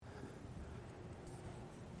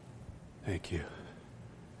Thank you.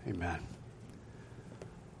 Amen.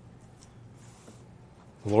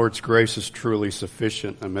 The Lord's grace is truly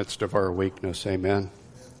sufficient in the midst of our weakness. Amen.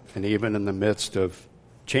 And even in the midst of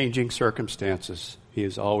changing circumstances, He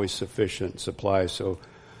is always sufficient supply. So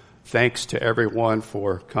thanks to everyone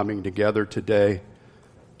for coming together today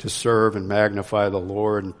to serve and magnify the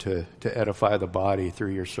Lord and to edify the body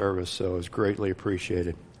through your service. So it's greatly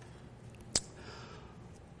appreciated.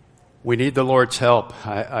 We need the Lord's help.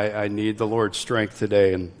 I need the Lord's strength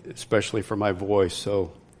today, and especially for my voice.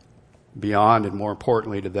 So beyond and more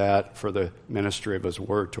importantly to that, for the ministry of His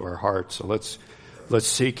Word to our hearts. So let's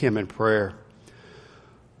seek Him in prayer.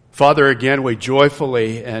 Father, again, we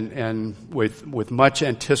joyfully and with much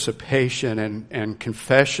anticipation and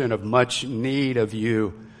confession of much need of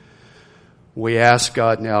You, we ask,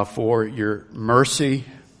 God, now for Your mercy,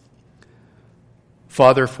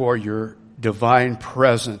 Father, for Your divine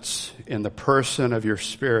presence in the person of Your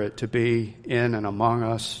Spirit to be in and among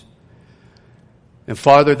us. And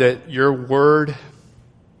Father, that Your Word,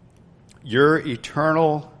 Your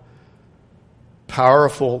eternal,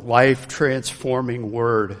 powerful, life-transforming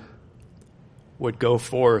Word would go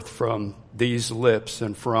forth from these lips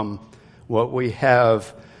and from what we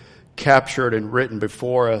have captured and written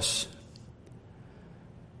before us.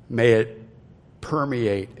 May it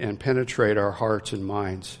permeate and penetrate our hearts and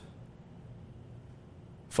minds.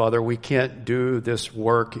 Father, we can't do this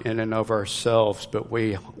work in and of ourselves, but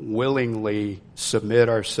we willingly submit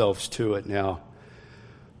ourselves to it now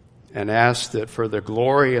and ask that for the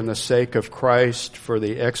glory and the sake of Christ, for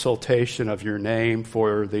the exaltation of Your name,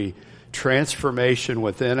 for the transformation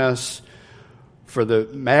within us, for the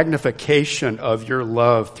magnification of Your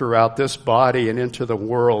love throughout this body and into the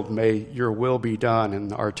world, may Your will be done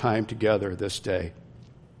in our time together this day.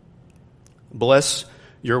 Bless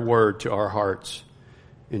Your word to our hearts.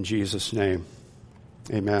 In Jesus' name,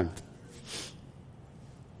 amen.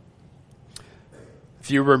 If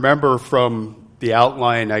you remember from the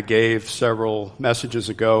outline I gave several messages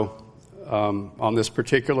ago on this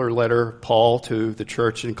particular letter, Paul to the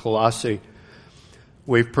church in Colossae,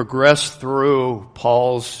 we've progressed through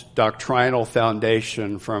Paul's doctrinal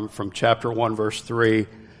foundation from chapter 1, verse 3,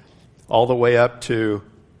 all the way up to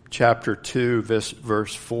chapter 2,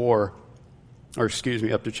 verse 4, up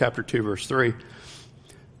to chapter 2, verse 3.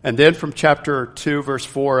 And then from chapter 2, verse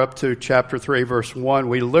 4, up to chapter 3, verse 1,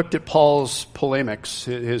 we looked at Paul's polemics,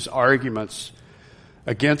 his arguments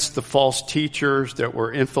against the false teachers that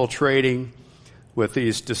were infiltrating with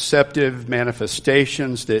these deceptive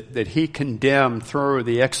manifestations that he condemned through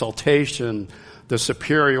the exaltation, the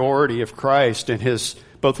superiority of Christ and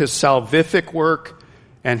both his salvific work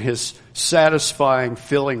and His satisfying,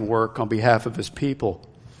 filling work on behalf of His people.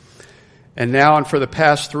 And now, and for the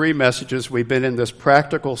past 3 messages, we've been in this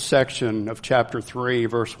practical section of chapter 3,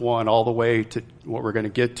 verse 1, all the way to what we're going to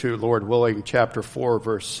get to, Lord willing, chapter 4,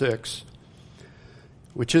 verse 6,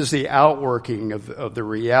 which is the outworking of the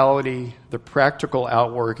reality, the practical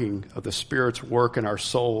outworking of the Spirit's work in our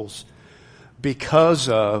souls because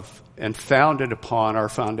of and founded upon our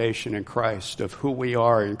foundation in Christ, of who we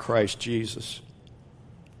are in Christ Jesus.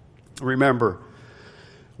 Remember,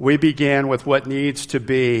 we began with what needs to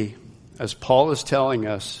be, as Paul is telling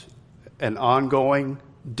us, an ongoing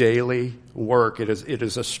daily work. It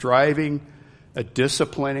is a striving, a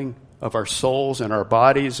disciplining of our souls and our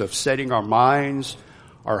bodies, of setting our minds,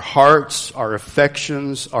 our hearts, our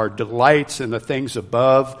affections, our delights in the things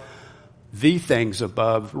above,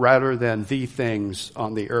 rather than the things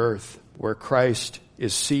on the earth, where Christ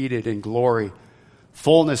is seated in glory,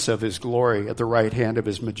 fullness of His glory at the right hand of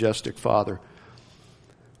His majestic Father.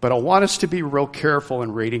 But I want us to be real careful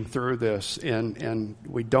in reading through this, and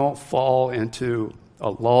we don't fall into a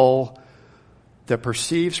lull that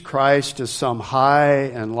perceives Christ as some high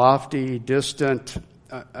and lofty, distant,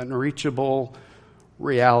 unreachable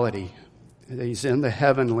reality. He's in the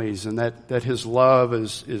heavenlies, and that His love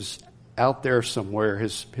is out there somewhere.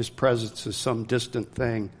 His presence is some distant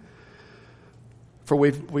thing. For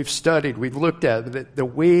we've studied, we've looked at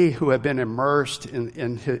that we who have been immersed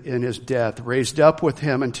in His death, raised up with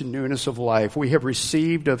Him into newness of life, we have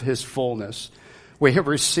received of His fullness. We have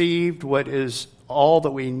received what is all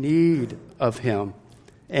that we need of Him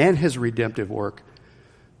and His redemptive work.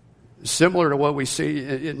 Similar to what we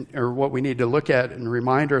see or what we need to look at and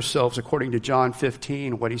remind ourselves, according to John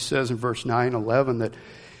 15, what He says in verse 9, 11, that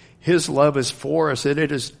His love is for us, and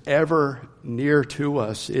it is ever near to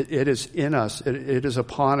us. It is in us. It is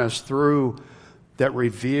upon us through that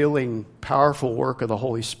revealing, powerful work of the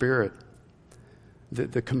Holy Spirit.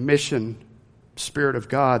 The commission Spirit of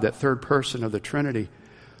God, that third person of the Trinity.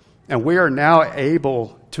 And we are now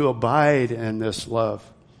able to abide in this love.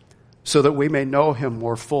 so that we may know him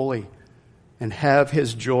more fully and have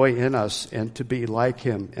his joy in us and to be like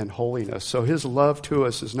him in holiness. So his love to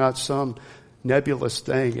us is not some nebulous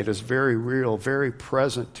thing. It is very real, very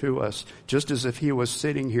present to us, just as if he was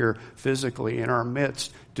sitting here physically in our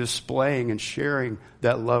midst, displaying and sharing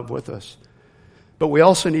that love with us. But we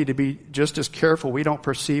also need to be just as careful we don't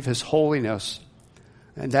perceive his holiness,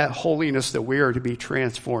 and that holiness that we are to be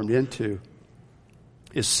transformed into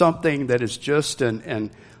is something that is just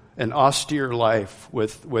an austere life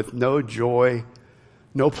with no joy,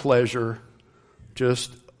 no pleasure,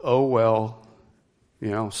 just, oh well,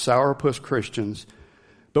 sourpuss Christians.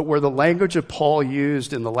 But where the language of Paul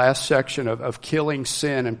used in the last section of killing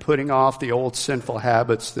sin and putting off the old sinful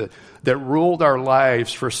habits that ruled our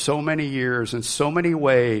lives for so many years in so many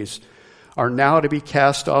ways are now to be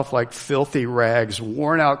cast off like filthy rags,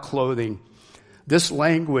 worn out clothing. This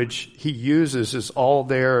language he uses is all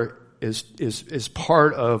there, is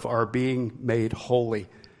part of our being made holy.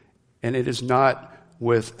 And it is not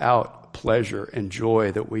without pleasure and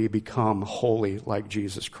joy that we become holy like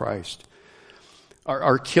Jesus Christ.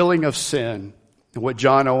 Our killing of sin, and what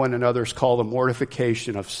John Owen and others call the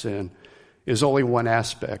mortification of sin, is only one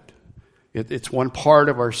aspect. It's one part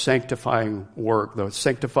of our sanctifying work, the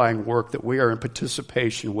sanctifying work that we are in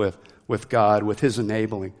participation with God, with his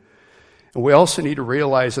enabling. And we also need to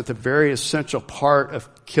realize that the very essential part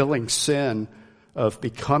of killing sin, of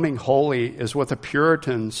becoming holy, is what the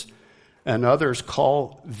Puritans and others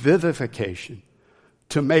call vivification.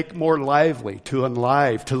 To make more lively, to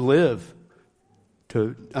enliven, to live,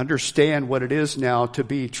 to understand what it is now to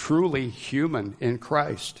be truly human in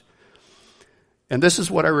Christ. And this is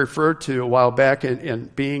what I referred to a while back in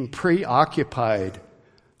being preoccupied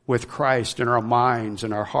with Christ in our minds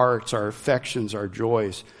and our hearts, our affections, our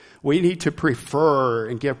joys. We need to prefer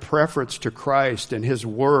and give preference to Christ and his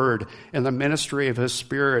word and the ministry of his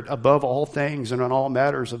Spirit above all things and on all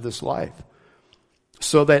matters of this life.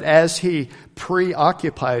 So that as he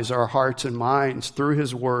preoccupies our hearts and minds through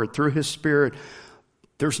his word, through his Spirit,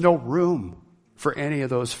 there's no room for any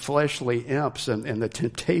of those fleshly imps and the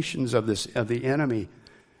temptations of the enemy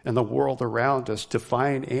and the world around us to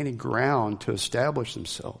find any ground to establish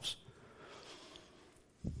themselves.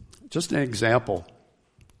 Just an example.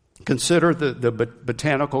 Consider the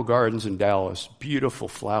botanical gardens in Dallas. Beautiful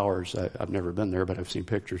flowers. I've never been there, but I've seen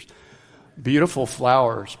pictures. Beautiful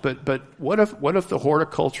flowers. But what if the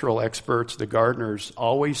horticultural experts, the gardeners,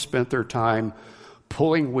 always spent their time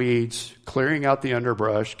pulling weeds, clearing out the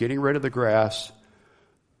underbrush, getting rid of the grass,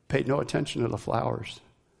 paid no attention to the flowers?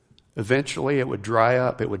 Eventually it would dry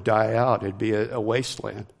up, it would die out, it'd be a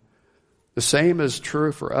wasteland. The same is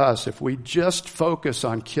true for us. If we just focus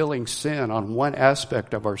on killing sin on one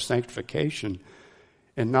aspect of our sanctification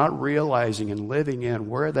and not realizing and living in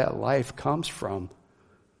where that life comes from,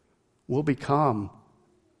 we'll become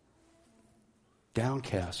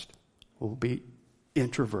downcast. We'll be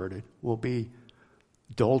introverted. We'll be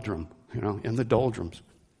doldrum, in the doldrums.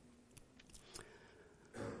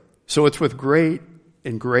 So it's with great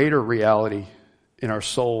and greater reality in our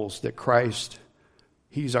souls that Christ,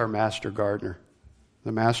 he's our master gardener,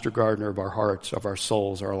 the master gardener of our hearts, of our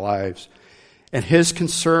souls, our lives. And his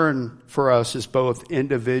concern for us is both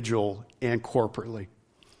individual and corporately.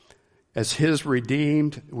 As his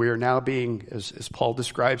redeemed, we are now being, as Paul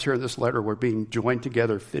describes here in this letter, we're being joined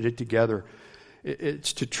together, fitted together.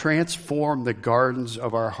 It's to transform the gardens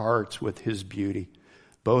of our hearts with his beauty,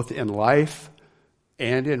 both in life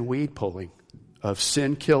and in weed pulling, of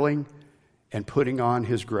sin killing and putting on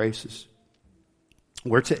his graces.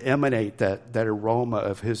 We're to emanate that aroma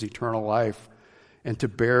of his eternal life and to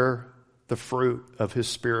bear the fruit of his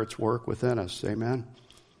Spirit's work within us. Amen.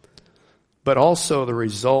 But also the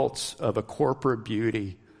results of a corporate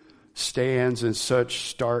beauty stands in such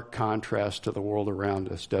stark contrast to the world around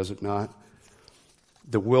us, does it not?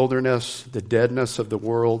 The wilderness, the deadness of the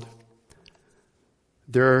world.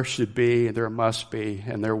 There should be, there must be,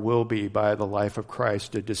 and there will be by the life of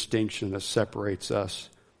Christ a distinction that separates us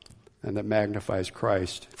and that magnifies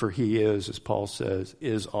Christ. For he is, as Paul says,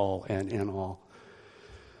 is all and in all.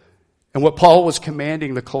 And what Paul was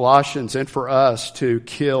commanding the Colossians and for us to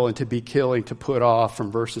kill and to be killing, to put off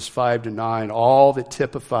from verses 5 to 9, all that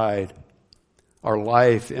typified our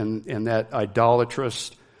life in that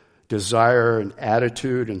idolatrous desire and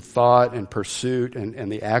attitude and thought and pursuit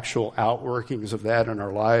and the actual outworkings of that in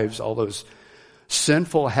our lives, all those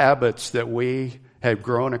sinful habits that we had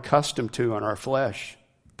grown accustomed to in our flesh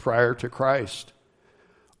prior to Christ.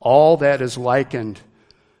 All that is likened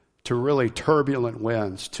to really turbulent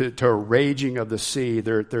winds, to a raging of the sea.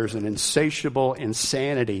 There's an insatiable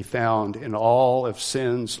insanity found in all of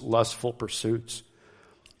sin's lustful pursuits.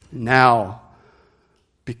 Now,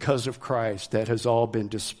 because of Christ, that has all been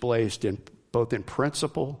displaced in both in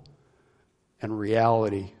principle and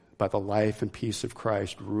reality by the life and peace of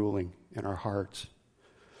Christ ruling in our hearts.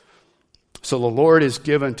 So the Lord has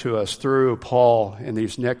given to us through Paul in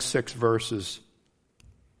these next 6 verses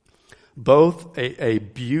both a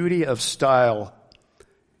beauty of style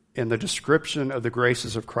in the description of the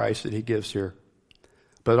graces of Christ that he gives here,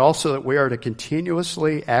 but also that we are to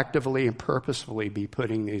continuously, actively, and purposefully be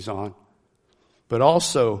putting these on. But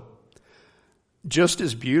also, just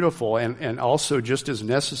as beautiful and also just as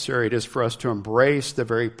necessary it is for us to embrace the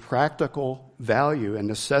very practical value and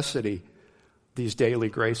necessity these daily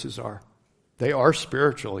graces are. They are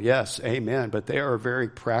spiritual, yes, amen, but they are very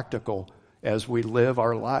practical as we live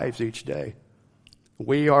our lives each day.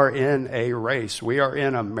 We are in a race. We are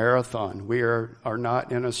in a marathon. We are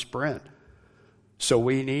not in a sprint. So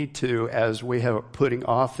we need to, as we have putting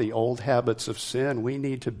off the old habits of sin, we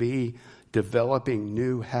need to be developing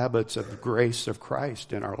new habits of the grace of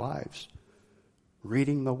Christ in our lives.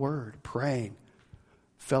 Reading the Word, praying,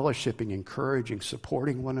 fellowshipping, encouraging,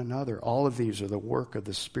 supporting one another. All of these are the work of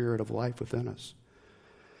the Spirit of life within us.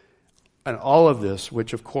 And all of this,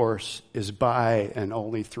 which of course is by and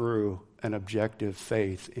only through an objective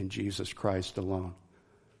faith in Jesus Christ alone.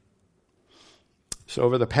 So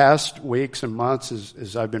over the past weeks and months,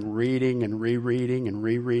 as I've been reading and rereading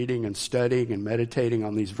and studying and meditating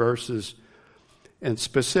on these verses, and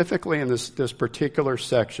specifically in this particular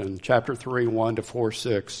section, chapter 3, 1 to 4,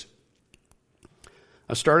 6,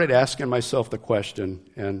 I started asking myself the question,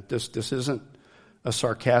 and this isn't a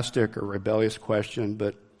sarcastic or rebellious question,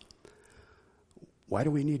 but why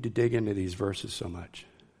do we need to dig into these verses so much?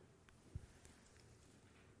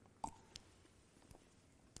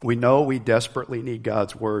 We know we desperately need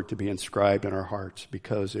God's Word to be inscribed in our hearts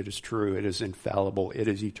because it is true, it is infallible, it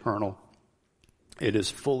is eternal, it is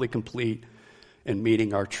fully complete in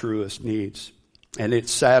meeting our truest needs. And it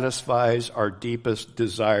satisfies our deepest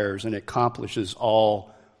desires and accomplishes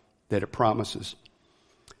all that it promises.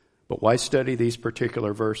 But why study these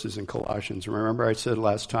particular verses in Colossians? Remember I said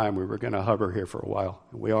last time we were going to hover here for a while.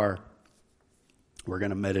 We are. We're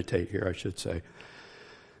going to meditate here, I should say.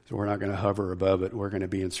 So we're not going to hover above it. We're going to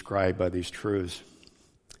be inscribed by these truths.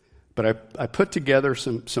 But I put together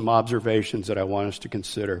some observations that I want us to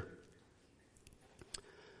consider.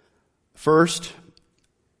 First,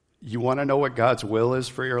 you want to know what God's will is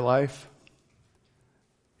for your life?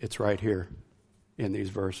 It's right here in these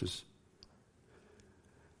verses.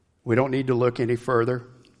 We don't need to look any further.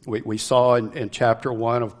 We saw in chapter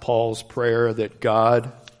 1 of Paul's prayer that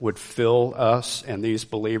God would fill us and these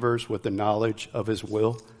believers with the knowledge of his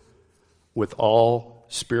will, with all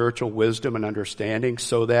spiritual wisdom and understanding,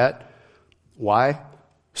 so that, why?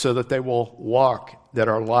 So that they will walk, that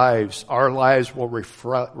our lives will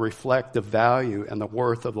reflect the value and the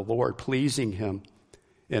worth of the Lord, pleasing him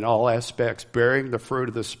in all aspects, bearing the fruit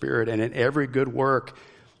of the Spirit, and in every good work,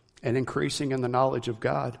 and increasing in the knowledge of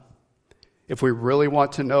God. If we really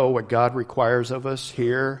want to know what God requires of us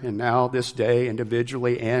here and now, this day,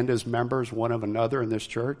 individually and as members one of another in this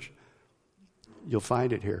church, you'll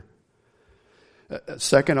find it here.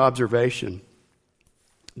 Second observation,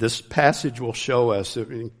 this passage will show us,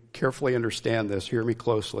 and carefully understand this, hear me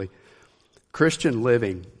closely. Christian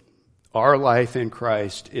living, our life in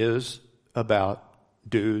Christ, is about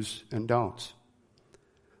do's and don'ts.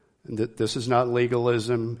 And this is not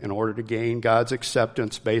legalism in order to gain God's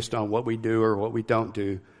acceptance based on what we do or what we don't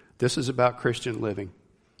do. This is about Christian living.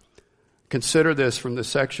 Consider this from the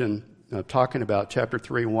section talking about chapter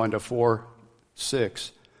 3, 1 to 4,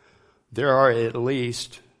 6. There are at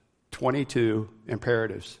least 22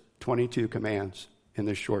 imperatives, 22 commands in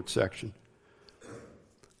this short section.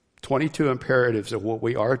 22 imperatives of what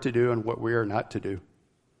we are to do and what we are not to do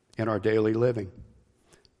in our daily living.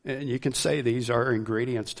 And you can say these are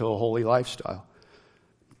ingredients to a holy lifestyle.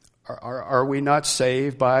 Are we not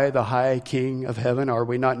saved by the high King of heaven? Are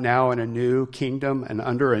we not now in a new kingdom and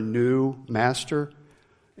under a new master?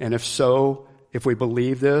 And if so, if we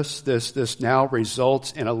believe this now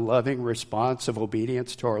results in a loving response of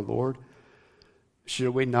obedience to our Lord,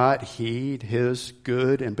 should we not heed his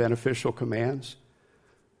good and beneficial commands?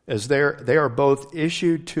 As they are both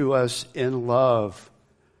issued to us in love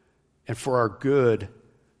and for our good.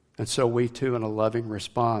 And so we too, in a loving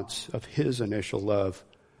response of his initial love,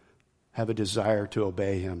 have a desire to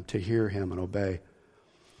obey him, to hear him and obey.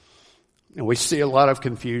 And we see a lot of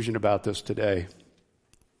confusion about this today.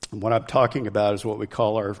 And what I'm talking about is what we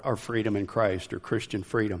call our freedom in Christ, or Christian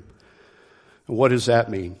freedom. And what does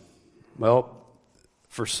that mean? Well,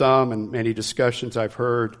 for some and many discussions I've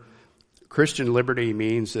heard, Christian liberty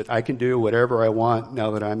means that I can do whatever I want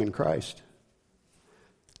now that I'm in Christ.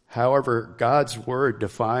 However, God's word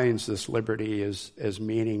defines this liberty as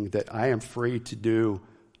meaning that I am free to do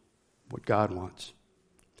what God wants.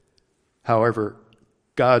 However,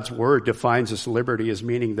 God's word defines this liberty as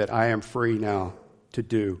meaning that I am free now to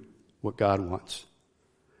do what God wants.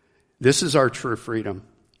 This is our true freedom,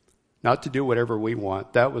 not to do whatever we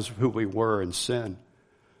want. That was who we were in sin,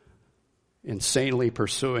 insanely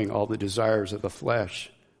pursuing all the desires of the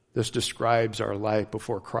flesh. This describes our life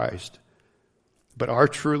before Christ. But our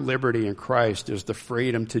true liberty in Christ is the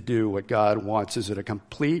freedom to do what God wants. Is it a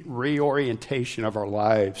complete reorientation of our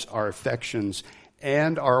lives, our affections,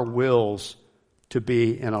 and our wills to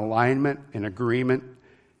be in alignment, in agreement,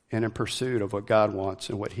 and in pursuit of what God wants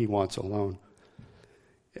and what he wants alone.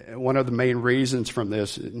 One of the main reasons from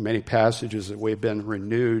this, in many passages, that we've been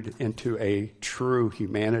renewed into a true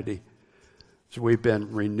humanity. So we've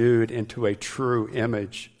been renewed into a true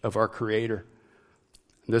image of our Creator.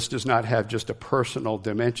 This does not have just a personal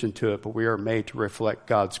dimension to it, but we are made to reflect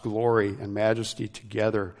God's glory and majesty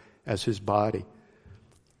together as his body.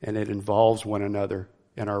 And it involves one another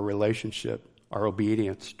in our relationship. Our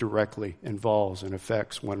obedience directly involves and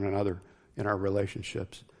affects one another in our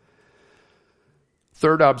relationships.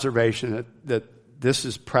 Third observation, that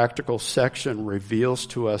this practical section reveals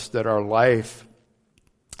to us that our life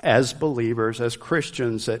as believers, as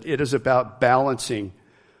Christians, that it is about balancing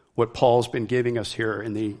what Paul's been giving us here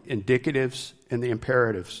in the indicatives and the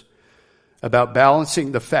imperatives. About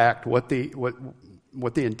balancing the fact, what the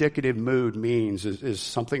indicative mood means is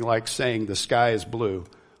something like saying the sky is blue.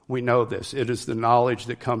 We know this. It is the knowledge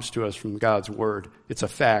that comes to us from God's word. It's a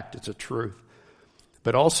fact. It's a truth.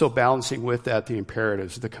 But also balancing with that the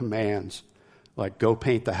imperatives, the commands, like go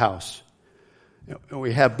paint the house. And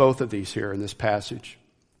we have both of these here in this passage.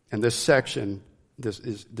 In this section,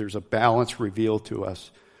 there's a balance revealed to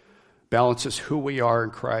us. Balance is who we are in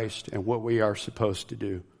Christ and what we are supposed to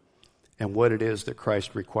do and what it is that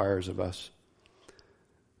Christ requires of us.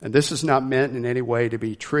 And this is not meant in any way to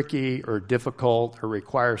be tricky or difficult or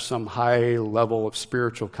require some high level of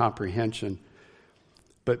spiritual comprehension.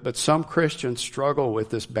 But some Christians struggle with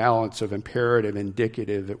this balance of imperative,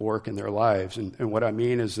 indicative at work in their lives. And what I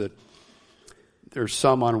mean is that there's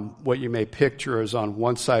some on what you may picture as on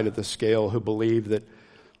one side of the scale who believe that,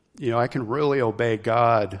 I can really obey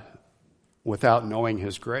God without knowing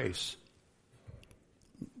his grace.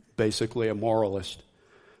 Basically a moralist.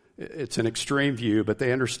 It's an extreme view, but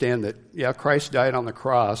they understand that, Christ died on the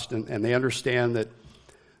cross, and they understand that,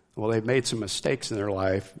 they've made some mistakes in their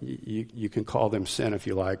life. You can call them sin if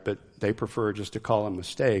you like, but they prefer just to call them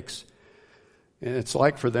mistakes. And it's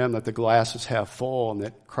like for them that the glass is half full and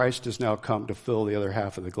that Christ has now come to fill the other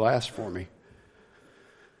half of the glass for me.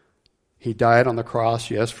 He died on the cross,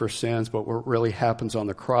 yes, for sins, but what really happens on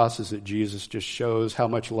the cross is that Jesus just shows how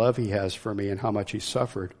much love he has for me and how much he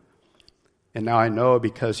suffered. And now I know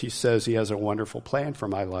because he says he has a wonderful plan for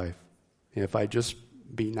my life. And if I just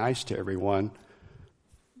be nice to everyone,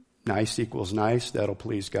 nice equals nice, that'll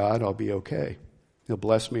please God, I'll be okay. He'll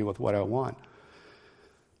bless me with what I want.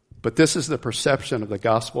 But this is the perception of the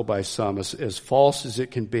gospel by some, as false as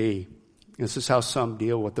it can be. This is how some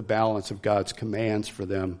deal with the balance of God's commands for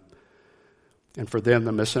them. And for them,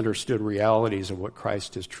 the misunderstood realities of what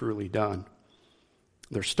Christ has truly done.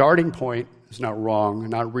 Their starting point is not wrong,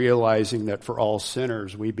 not realizing that for all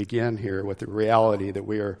sinners, we begin here with the reality that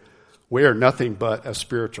we are nothing but a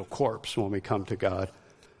spiritual corpse when we come to God.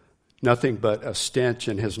 Nothing but a stench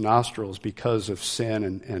in his nostrils because of sin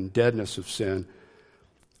and deadness of sin.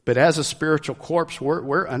 But as a spiritual corpse,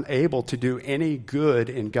 we're unable to do any good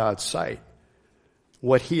in God's sight.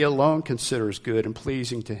 What he alone considers good and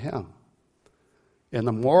pleasing to him. And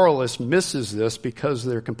the moralist misses this because of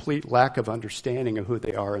their complete lack of understanding of who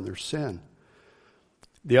they are in their sin.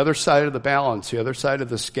 The other side of the balance, the other side of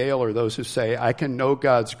the scale are those who say, I can know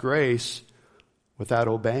God's grace without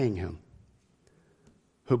obeying him.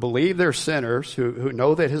 Who believe they're sinners, who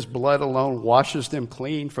know that his blood alone washes them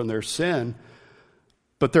clean from their sin,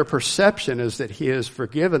 but their perception is that he has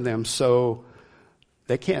forgiven them, so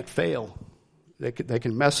they can't fail. They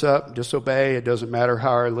can mess up, disobey, it doesn't matter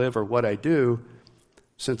how I live or what I do.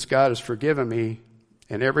 Since God has forgiven me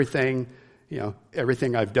and everything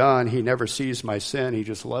I've done, he never sees my sin, he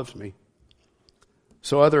just loves me.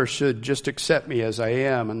 So others should just accept me as I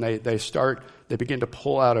am, and they begin to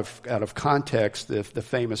pull out of context the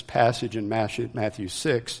famous passage in Matthew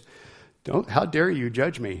 6. How dare you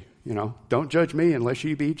judge me? Don't judge me unless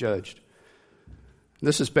you be judged.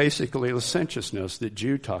 This is basically licentiousness that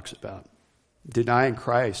Jude talks about, denying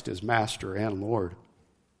Christ as master and Lord.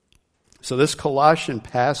 So this Colossian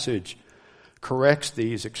passage corrects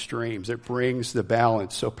these extremes. It brings the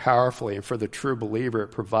balance so powerfully. And for the true believer, it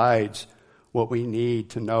provides what we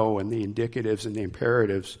need to know and the indicatives and the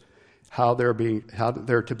imperatives, how they're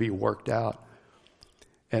to be worked out.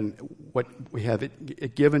 And what we have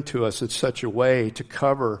it given to us in such a way to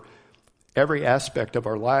cover every aspect of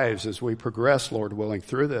our lives as we progress, Lord willing,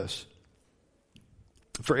 through this.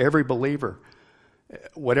 For every believer,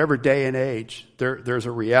 whatever day and age, there's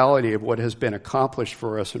a reality of what has been accomplished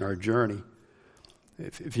for us in our journey.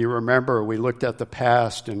 If you remember, we looked at the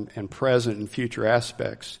past and present and future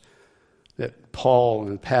aspects. That Paul,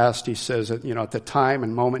 in the past, he says that, at the time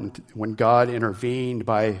and moment when God intervened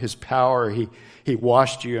by his power, he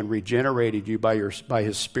washed you and regenerated you by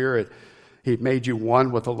his Spirit. He made you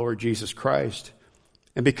one with the Lord Jesus Christ.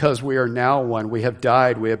 And because we are now one, we have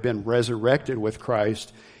died, we have been resurrected with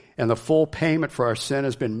Christ, and the full payment for our sin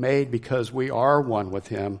has been made because we are one with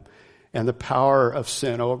him, and the power of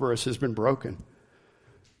sin over us has been broken.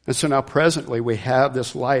 And so now presently we have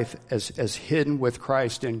this life as hidden with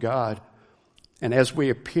Christ in God. And as we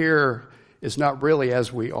appear is not really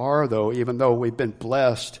as we are, though, even though we've been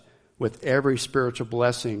blessed with every spiritual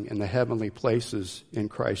blessing in the heavenly places in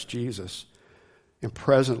Christ Jesus. And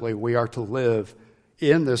presently we are to live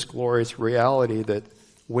in this glorious reality that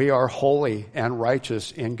we are holy and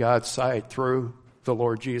righteous in God's sight through the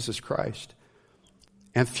Lord Jesus Christ.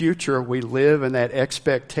 And future, we live in that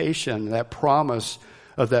expectation, that promise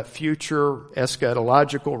of that future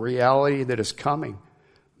eschatological reality that is coming.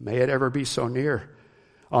 May it ever be so near.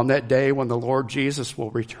 On that day when the Lord Jesus will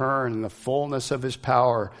return in the fullness of his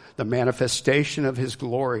power, the manifestation of his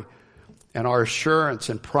glory, and our assurance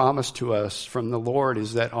and promise to us from the Lord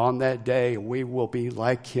is that on that day we will be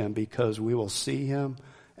like him because we will see him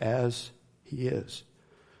as he is.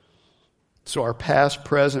 So our past,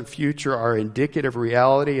 present, future, our indicative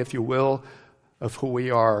reality, if you will, of who we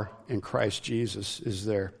are in Christ Jesus is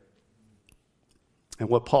there. And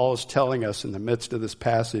what Paul is telling us in the midst of this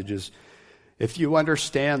passage is, if you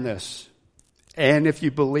understand this, and if you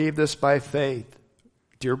believe this by faith,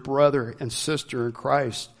 dear brother and sister in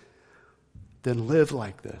Christ, then live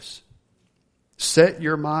like this. Set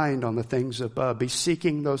your mind on the things above. Be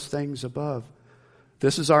seeking those things above.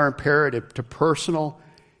 This is our imperative to personal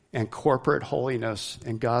and corporate holiness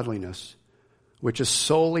and godliness, which is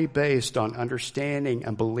solely based on understanding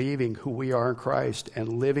and believing who we are in Christ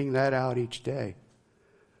and living that out each day.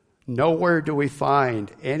 Nowhere do we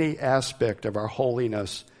find any aspect of our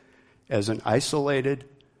holiness as an isolated,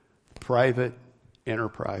 private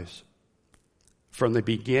enterprise. From the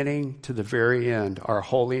beginning to the very end, our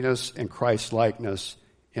holiness and Christ-likeness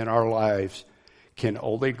in our lives can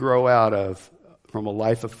only grow out from a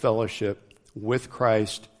life of fellowship with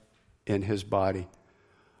Christ in his body.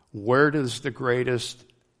 Where does the greatest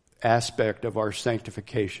aspect of our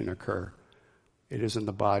sanctification occur? It is in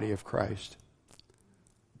the body of Christ.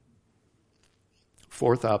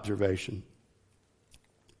 Fourth observation.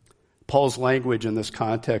 Paul's language in this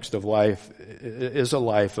context of life is a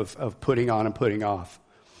life of putting on and putting off.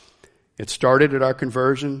 It started at our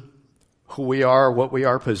conversion, who we are, what we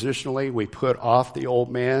are positionally. We put off the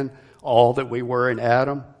old man, all that we were in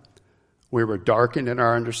Adam. We were darkened in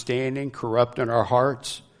our understanding, corrupt in our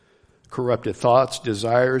hearts, corrupted thoughts,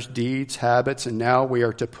 desires, deeds, habits, and now we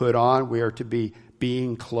are to put on, we are to be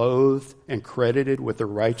being clothed and credited with the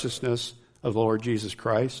righteousness of the Lord Jesus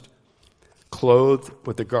Christ, clothed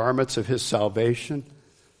with the garments of his salvation,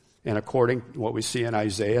 and according to what we see in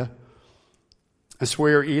Isaiah. And so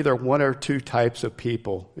we are either one or two types of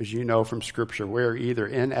people, as you know from Scripture. We are either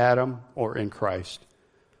in Adam or in Christ.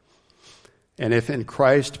 And if in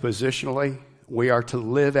Christ positionally, we are to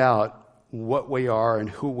live out what we are and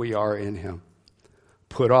who we are in him.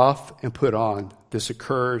 Put off and put on. This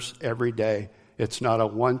occurs every day. It's not a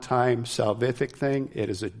one-time salvific thing. It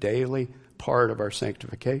is a daily part of our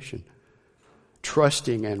sanctification.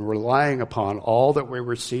 Trusting and relying upon all that we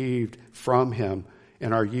received from him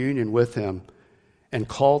in our union with him, and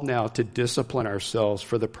called now to discipline ourselves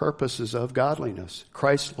for the purposes of godliness,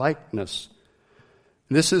 Christ-likeness.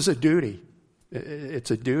 This is a duty. It's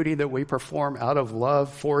a duty that we perform out of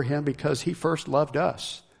love for him because he first loved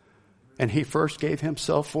us. And he first gave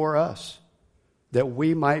himself for us, that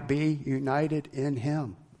we might be united in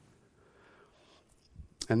him.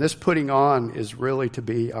 And this putting on is really to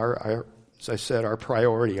be our, as I said, our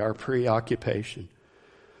priority, our preoccupation.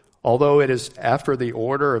 Although it is after the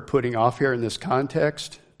order of putting off here in this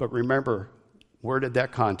context, but remember, where did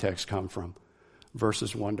that context come from?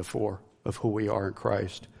 Verses 1-4 of who we are in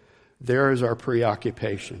Christ. There is our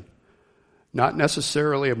preoccupation. Not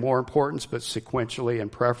necessarily of more importance, but sequentially in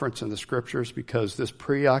preference in the Scriptures, because this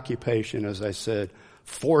preoccupation, as I said,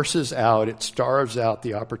 forces out, it starves out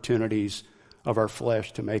the opportunities of our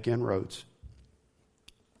flesh to make inroads.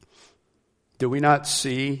 Do we not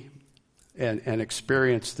see and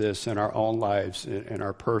experience this in our own lives, in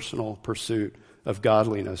our personal pursuit of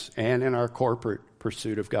godliness, and in our corporate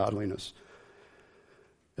pursuit of godliness?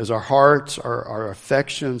 As our hearts, our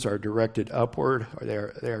affections are directed upward, they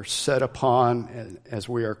are set upon, and as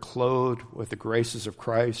we are clothed with the graces of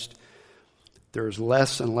Christ, there is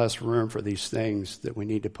less and less room for these things that we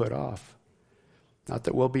need to put off. Not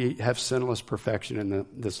that we'll have sinless perfection in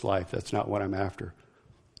this life. That's not what I'm after.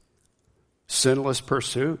 Sinless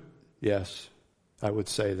pursuit? Yes, I would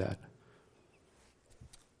say that.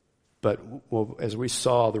 But as we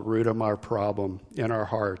saw, the root of our problem in our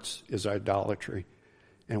hearts is idolatry.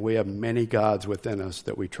 And we have many gods within us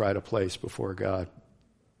that we try to place before God.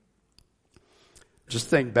 Just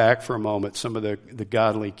think back for a moment, some of the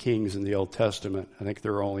godly kings in the Old Testament. I think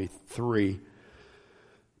there are only 3.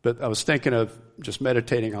 But I was thinking of just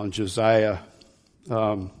meditating on Josiah.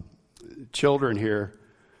 Children here,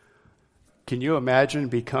 can you imagine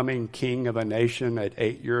becoming king of a nation at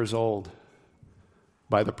 8 years old?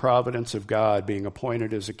 By the providence of God, being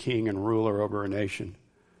appointed as a king and ruler over a nation.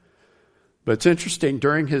 But it's interesting,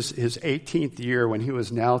 during his 18th year, when he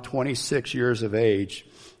was now 26 years of age,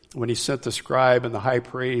 when he sent the scribe and the high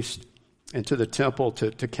priest into the temple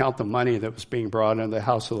to count the money that was being brought into the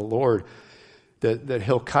house of the Lord, that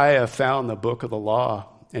Hilkiah found the book of the law,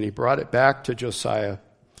 and he brought it back to Josiah,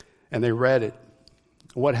 and they read it.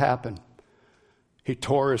 What happened? He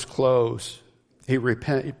tore his clothes. He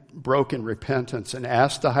broke in repentance and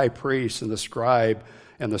asked the high priest and the scribe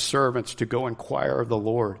and the servants to go inquire of the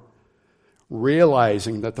Lord,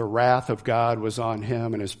 realizing that the wrath of God was on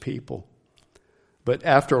him and his people. But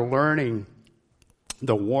after learning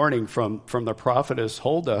the warning from the prophetess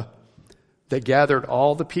Huldah, they gathered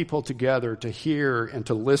all the people together to hear and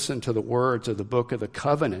to listen to the words of the book of the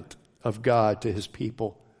covenant of God to his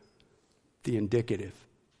people, the indicative.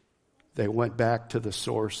 They went back to the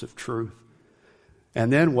source of truth.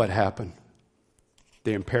 And then what happened?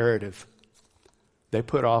 The imperative. They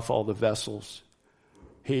put off all the vessels.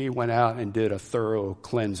 He went out and did a thorough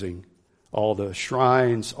cleansing. All the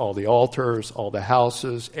shrines, all the altars, all the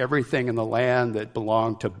houses, everything in the land that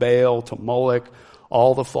belonged to Baal, to Moloch,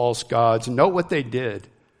 all the false gods. Note what they did.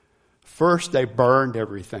 First, they burned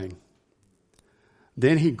everything.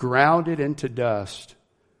 Then he ground it into dust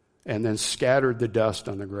and then scattered the dust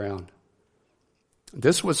on the ground.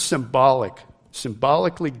 This was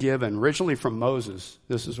symbolically given originally from Moses.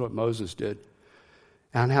 This is what Moses did.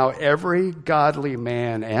 And how every godly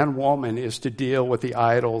man and woman is to deal with the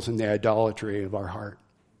idols and the idolatry of our heart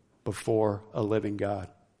before a living God.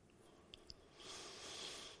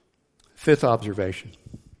 5th observation.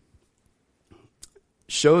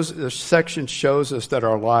 This section shows us that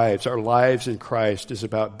our lives in Christ is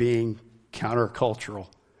about being countercultural.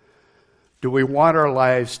 Do we want our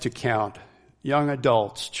lives to count? Young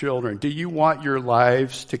adults, children, do you want your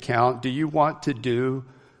lives to count? Do you want to do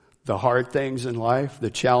the hard things in life,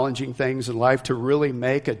 the challenging things in life, to really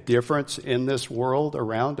make a difference in this world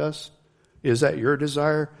around us? Is that your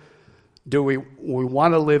desire? Do we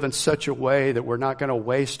want to live in such a way that we're not going to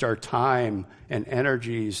waste our time and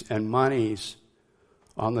energies and monies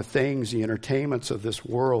on the things, the entertainments of this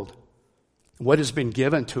world? What has been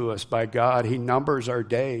given to us by God, He numbers our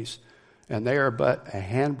days, and they are but a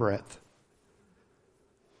handbreadth.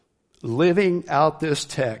 Living out this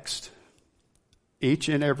text each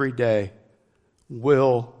and every day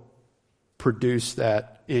will produce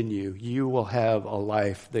that in you. You will have a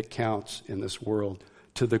life that counts in this world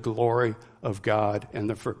to the glory of God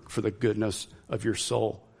and for the goodness of your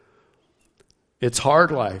soul. It's hard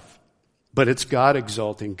life, but it's God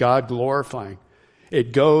exalting, God glorifying.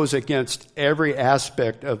 It goes against every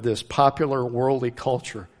aspect of this popular worldly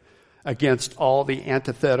culture, against all the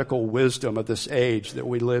antithetical wisdom of this age that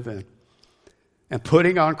we live in. And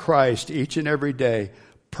putting on Christ each and every day,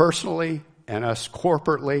 personally and us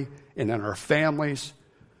corporately and in our families,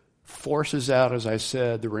 forces out, as I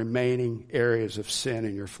said, the remaining areas of sin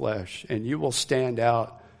in your flesh. And you will stand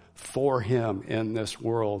out for Him in this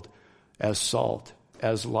world as salt,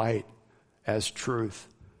 as light, as truth.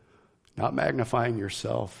 Not magnifying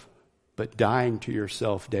yourself, but dying to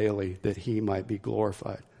yourself daily that He might be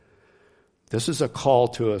glorified. This is a call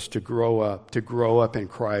to us to grow up in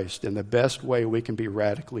Christ. And the best way we can be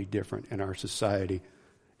radically different in our society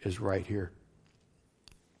is right here.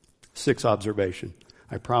 6th observation.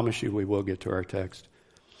 I promise you we will get to our text.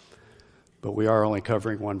 But we are only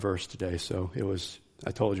covering one verse today, so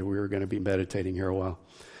I told you we were going to be meditating here a while.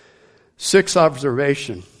 6th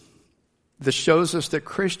observation. This shows us that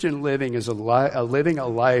Christian living is living a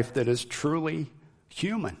life that is truly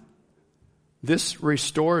human. This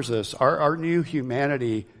restores us. Our new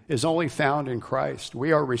humanity is only found in Christ.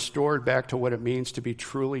 We are restored back to what it means to be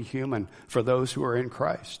truly human for those who are in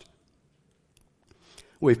Christ.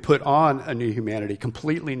 We've put on a new humanity,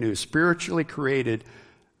 completely new, spiritually created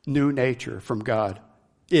new nature from God.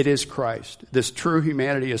 It is Christ. This true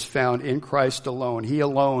humanity is found in Christ alone. He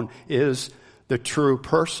alone is the true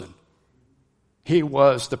person. He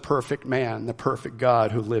was the perfect man, the perfect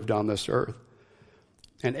God who lived on this earth.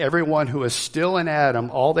 And everyone who is still in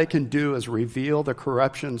Adam, all they can do is reveal the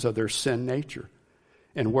corruptions of their sin nature.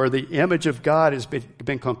 And where the image of God has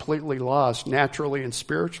been completely lost, naturally and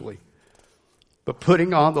spiritually. But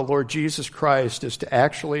putting on the Lord Jesus Christ is to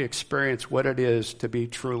actually experience what it is to be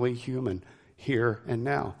truly human here and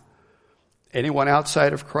now. Anyone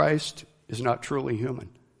outside of Christ is not truly human,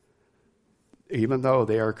 even though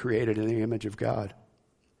they are created in the image of God.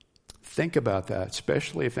 Think about that,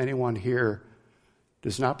 especially if anyone here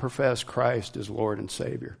does not profess Christ as Lord and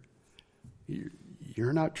Savior.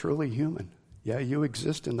 You're not truly human. Yeah, you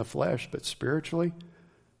exist in the flesh, but spiritually,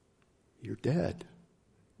 you're dead.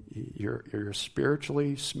 You're a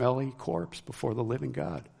spiritually smelly corpse before the living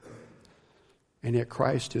God. And yet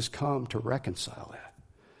Christ has come to reconcile that.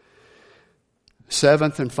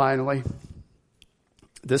 Seventh and finally,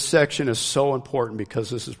 this section is so important because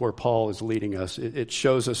this is where Paul is leading us. It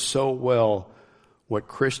shows us so well what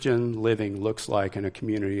Christian living looks like in a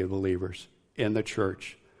community of believers, in the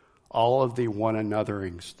church. All of the one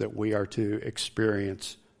anotherings that we are to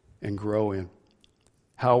experience and grow in.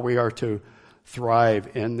 How we are to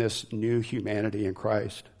thrive in this new humanity in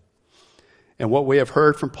Christ. And what we have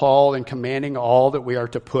heard from Paul in commanding all that we are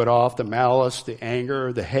to put off, the malice, the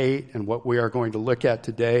anger, the hate, and what we are going to look at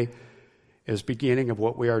today is beginning of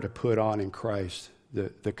what we are to put on in Christ.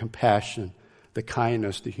 The compassion, the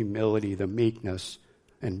kindness, the humility, the meekness,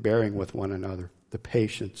 and bearing with one another, the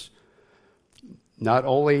patience. Not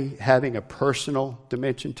only having a personal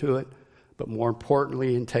dimension to it, but more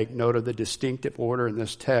importantly, and take note of the distinctive order in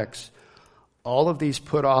this text, all of these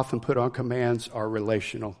put off and put on commands are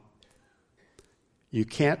relational. You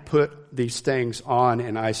can't put these things on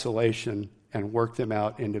in isolation and work them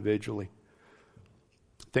out individually.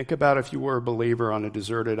 Think about if you were a believer on a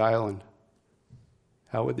deserted island.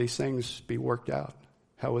 How would these things be worked out?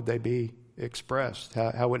 How would they be expressed?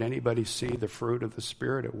 How would anybody see the fruit of the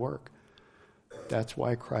Spirit at work? That's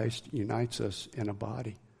why Christ unites us in a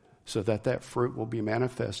body, so that that fruit will be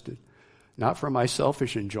manifested, not for my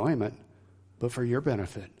selfish enjoyment, but for your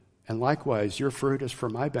benefit. And likewise, your fruit is for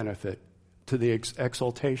my benefit, to the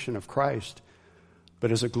exaltation of Christ,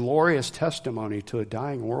 but as a glorious testimony to a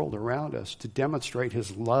dying world around us, to demonstrate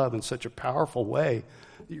his love in such a powerful way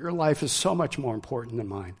that your life is so much more important than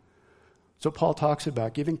mine. So Paul talks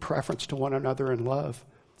about giving preference to one another in love.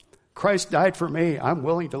 Christ died for me. I'm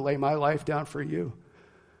willing to lay my life down for you.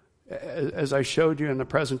 As I showed you in the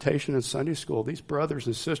presentation in Sunday school, these brothers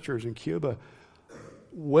and sisters in Cuba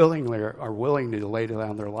willingly are willing to lay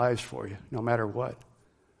down their lives for you, no matter what.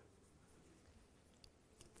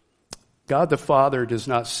 God the Father does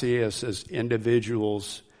not see us as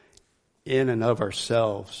individuals in and of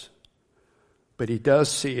ourselves, but he does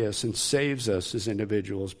see us and saves us as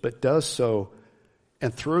individuals, but does so,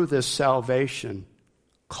 and through this salvation,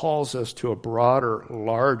 calls us to a broader,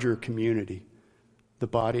 larger community, the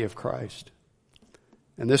body of Christ.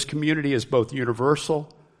 And this community is both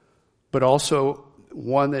universal, but also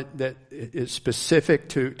one that is specific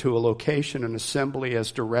to a location, an assembly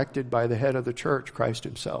as directed by the head of the church, Christ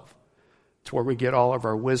himself. It's where we get all of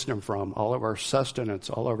our wisdom from, all of our sustenance,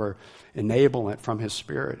 all of our enablement from his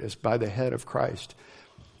Spirit is by the head of Christ.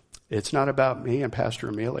 It's not about me and Pastor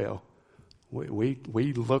Emilio.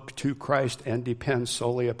 We look to Christ and depend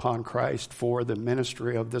solely upon Christ for the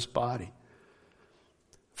ministry of this body.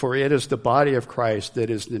 For it is the body of Christ that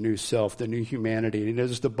is the new self, the new humanity. It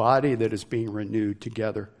is the body that is being renewed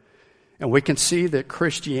together. And we can see that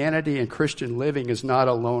Christianity and Christian living is not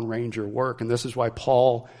a Lone Ranger work. And this is why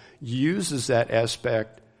Paul uses that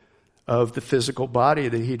aspect of the physical body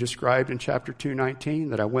that he described in chapter 2:19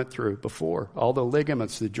 that I went through before. All the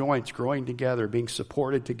ligaments, the joints growing together, being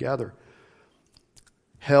supported together,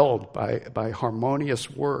 held by harmonious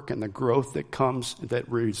work, and the growth that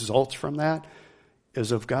results from that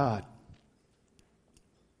is of God.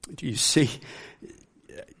 Do you see?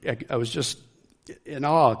 I was just in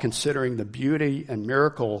awe considering the beauty and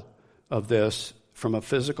miracle of this from a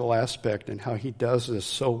physical aspect and how he does this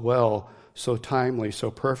so well, so timely,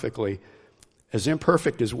 so perfectly. As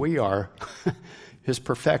imperfect as we are, his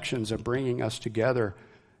perfections are bringing us together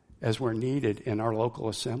as we're needed in our local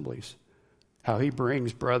assemblies. How he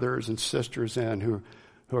brings brothers and sisters in who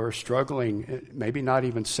are struggling, maybe not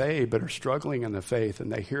even saved, but are struggling in the faith,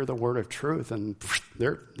 and they hear the word of truth, and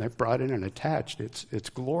they're brought in and attached. It's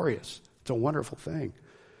glorious. It's a wonderful thing.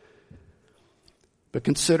 But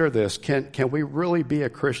consider this. Can we really be a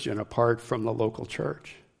Christian apart from the local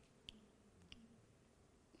church?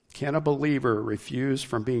 Can a believer refuse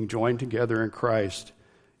from being joined together in Christ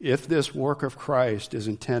if this work of Christ is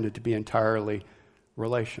intended to be entirely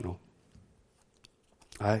relational?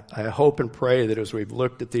 I hope and pray that as we've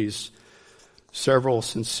looked at these several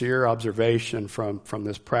sincere observations from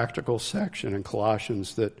this practical section in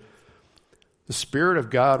Colossians, that the Spirit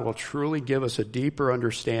of God will truly give us a deeper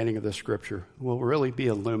understanding of the Scripture. We'll really be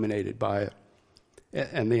illuminated by it.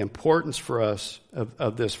 And the importance for us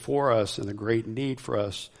of this for us, and the great need for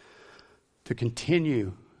us to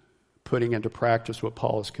continue putting into practice what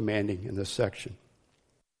Paul is commanding in this section.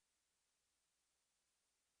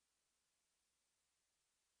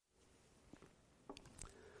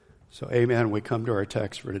 So, amen, we come to our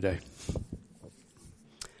text for today.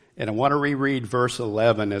 And I want to reread verse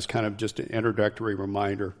 11 as kind of just an introductory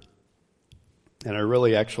reminder. And I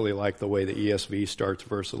really actually like the way the ESV starts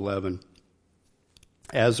verse 11.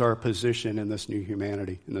 As our position in this new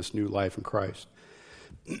humanity, in this new life in Christ.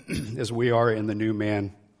 As we are in the new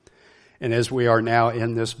man. And as we are now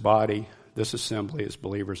in this body, this assembly as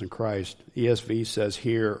believers in Christ. ESV says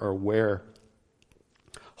here or where.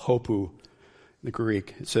 Hopu. The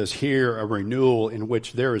Greek. It says here a renewal in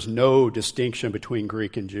which there is no distinction between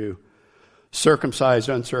Greek and Jew, circumcised,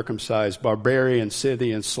 uncircumcised, barbarian,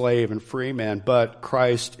 Scythian, slave, and free man, but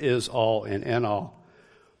Christ is all and in all.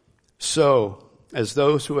 So, as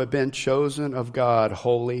those who have been chosen of God,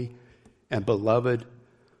 holy and beloved,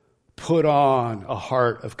 put on a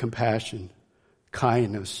heart of compassion,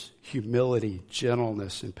 kindness, humility,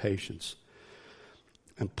 gentleness, and patience.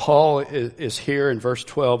 And Paul is here in verse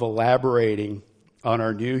 12 elaborating on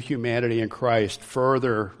our new humanity in Christ,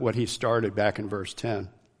 further what he started back in verse 10,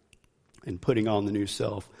 and putting on the new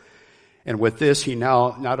self. And with this, he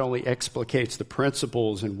now not only explicates the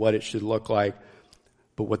principles and what it should look like,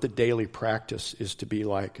 but what the daily practice is to be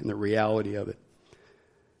like and the reality of it.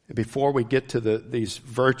 And before we get to these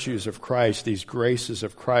virtues of Christ, these graces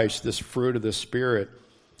of Christ, this fruit of the Spirit,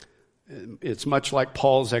 it's much like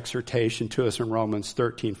Paul's exhortation to us in Romans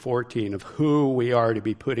 13:14 of who we are to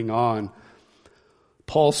be putting on.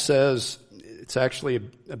 Paul says, it's actually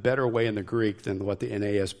a better way in the Greek than what the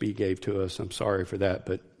NASB gave to us. I'm sorry for that,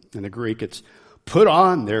 but in the Greek it's put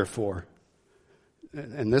on, therefore.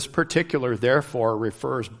 And this particular therefore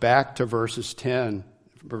refers back to verse 10's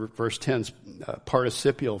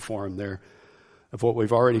participial form there of what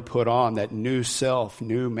we've already put on, that new self,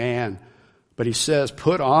 new man. But he says,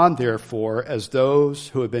 put on, therefore, as those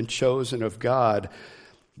who have been chosen of God,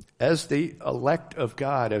 as the elect of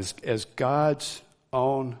God, as God's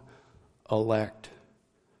own elect.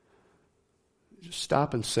 Just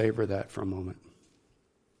stop and savor that for a moment.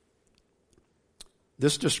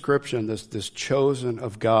 This description, this chosen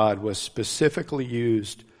of God, was specifically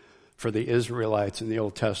used for the Israelites in the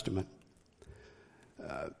Old Testament.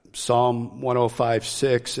 Psalm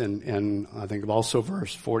 105:6 and I think also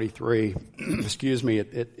verse 43,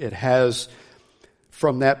 it has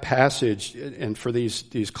from that passage, and for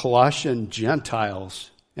these Colossian Gentiles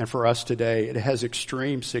and for us today, it has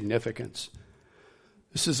extreme significance.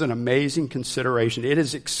 This is an amazing consideration. It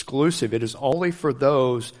is exclusive. It is only for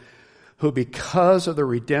those who, because of the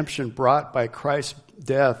redemption brought by Christ's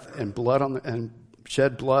death and and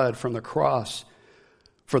shed blood from the cross,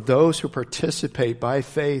 for those who participate by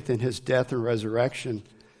faith in his death and resurrection,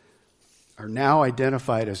 are now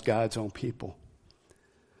identified as God's own people.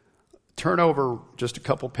 Turn over just a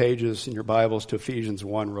couple pages in your Bibles to Ephesians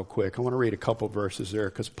 1 real quick. I want to read a couple verses there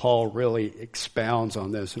because Paul really expounds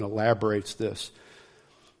on this and elaborates this.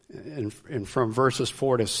 And from verses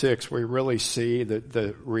 4 to 6, we really see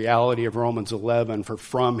the reality of Romans 11, for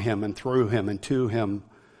from him and through him and to him,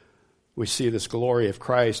 we see this glory of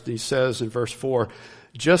Christ. He says in verse 4,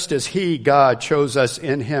 just as he, God, chose us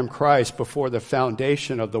in him, Christ, before the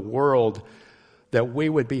foundation of the world, that we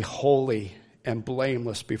would be holy and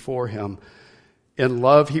blameless before him. In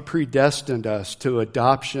love, he predestined us to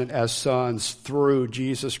adoption as sons through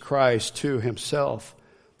Jesus Christ to himself,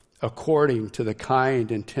 according to the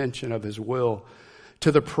kind intention of his will,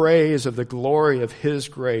 to the praise of the glory of his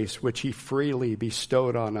grace, which he freely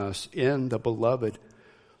bestowed on us in the beloved.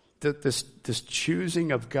 This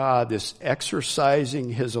choosing of God, this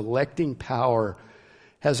exercising his electing power,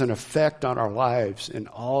 has an effect on our lives in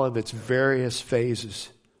all of its various phases.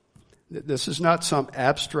 This is not some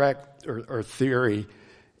abstract or theory.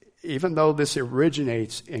 even though this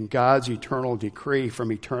originates in God's eternal decree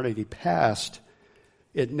from eternity past,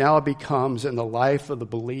 it now becomes in the life of the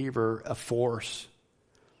believer a force,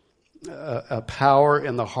 a power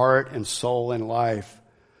in the heart and soul and life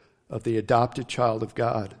of the adopted child of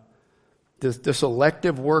God. This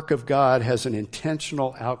elective work of God has an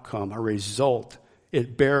intentional outcome, a result.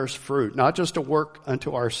 It bears fruit, not just a work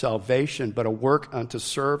unto our salvation, but a work unto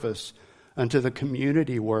service, unto the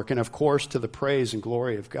community work, and of course to the praise and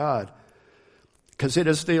glory of God. Because it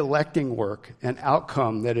is the electing work, an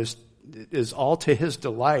outcome that is all to his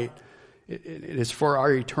delight. It is for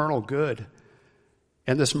our eternal good.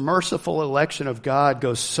 And this merciful election of God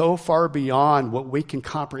goes so far beyond what we can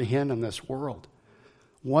comprehend in this world.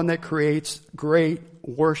 One that creates great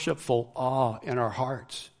worshipful awe in our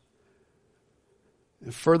hearts.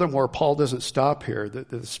 And furthermore, Paul doesn't stop here.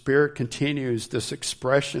 The Spirit continues this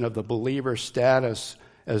expression of the believer's status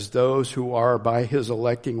as those who are by his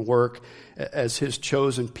electing work, as his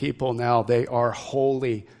chosen people now. They are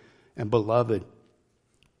holy and beloved.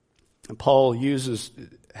 And Paul uses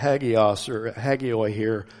hagios or hagioi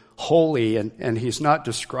here, holy, and he's not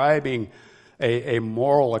describing a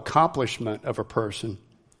moral accomplishment of a person.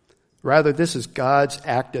 Rather, this is God's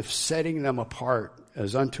act of setting them apart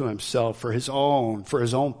as unto himself for his own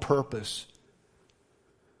purpose.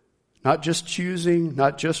 Not just choosing,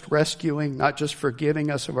 not just rescuing, not just forgiving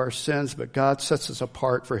us of our sins, but God sets us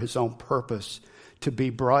apart for his own purpose, to be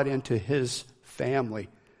brought into his family.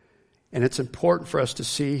 And it's important for us to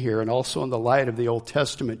see here, and also in the light of the Old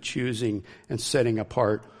Testament choosing and setting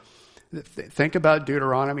apart. Think about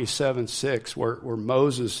Deuteronomy 7:6, where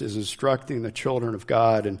Moses is instructing the children of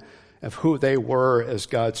God and of who they were as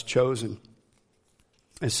God's chosen.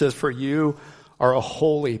 It says, "For you are a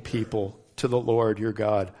holy people to the Lord your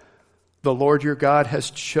God. The Lord your God has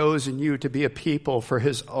chosen you to be a people for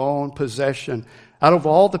his own possession out of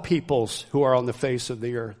all the peoples who are on the face of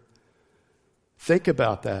the earth." Think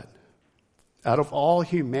about that. Out of all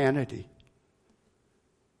humanity,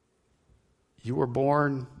 you were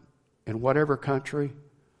born in whatever country,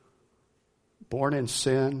 born in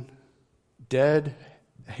sin, dead,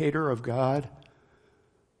 hater of God,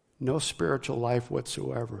 no spiritual life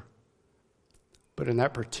whatsoever. But in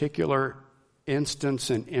that particular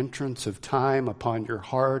instance and entrance of time upon your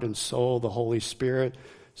heart and soul, the Holy Spirit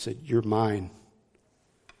said, "You're mine."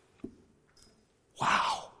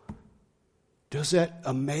 Wow. Does that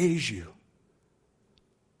amaze you?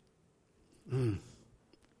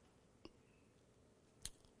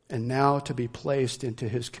 And now to be placed into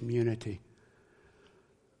his community,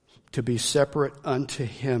 to be separate unto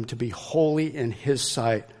him, to be holy in his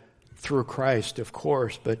sight through Christ, of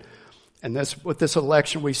course. And that's with this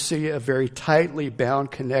election, we see a very tightly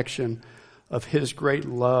bound connection of his great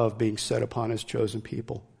love being set upon his chosen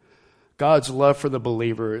people. God's love for the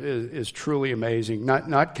believer is truly amazing,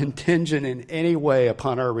 not contingent in any way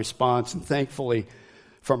upon our response, and thankfully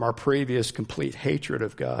from our previous complete hatred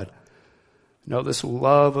of God. No, this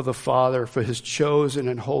love of the Father for his chosen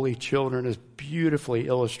and holy children is beautifully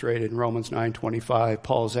illustrated in Romans 9:25.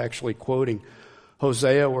 Paul's actually quoting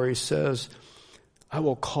Hosea, where he says, "I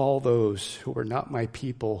will call those who are not my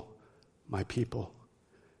people,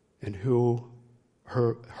 and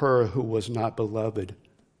her who was not beloved,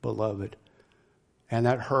 beloved." And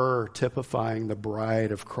that her typifying the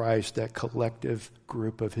bride of Christ, that collective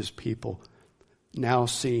group of his people, now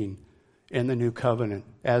seen in the new covenant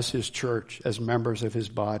as his church, as members of his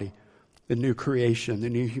body, the new creation, the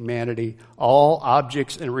new humanity, all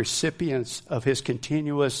objects and recipients of his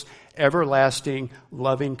continuous, everlasting,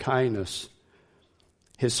 loving kindness.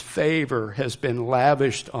 His favor has been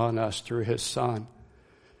lavished on us through his Son.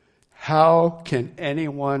 How can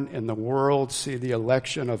anyone in the world see the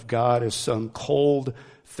election of God as some cold,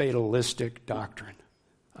 fatalistic doctrine?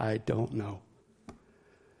 I don't know.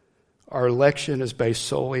 Our election is based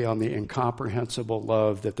solely on the incomprehensible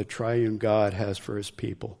love that the triune God has for his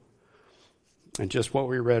people. And just what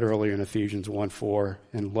we read earlier in Ephesians 1:4,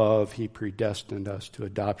 in love he predestined us to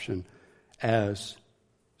adoption as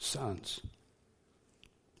sons.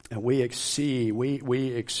 And we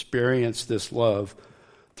experience this love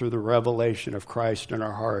through the revelation of Christ in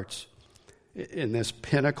our hearts in this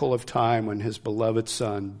pinnacle of time when his beloved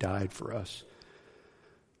Son died for us.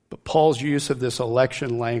 But Paul's use of this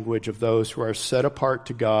election language of those who are set apart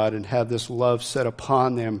to God and have this love set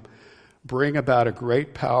upon them bring about a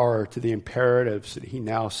great power to the imperatives that he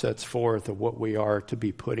now sets forth of what we are to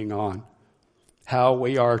be putting on, how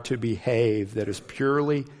we are to behave that is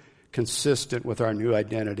purely consistent with our new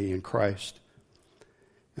identity in Christ.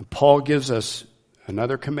 And Paul gives us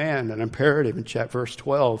another command, an imperative in verse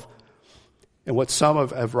 12. And what some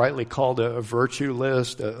have rightly called a virtue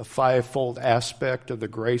list, a fivefold aspect of the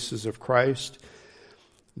graces of Christ.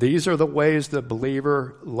 These are the ways the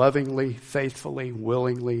believer lovingly, faithfully,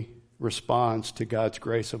 willingly responds to God's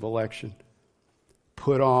grace of election.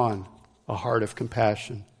 Put on a heart of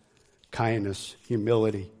compassion, kindness,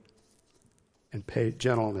 humility, and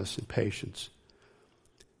gentleness and patience.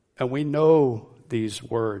 And we know these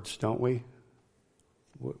words, don't we?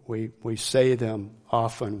 We say them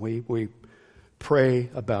often. We pray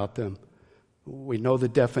about them. We know the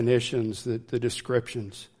definitions, the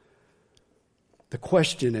descriptions. The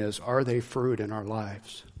question is, are they fruit in our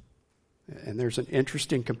lives? And there's an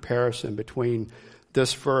interesting comparison between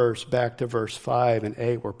this verse back to verse 5 and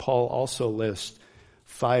 8, where Paul also lists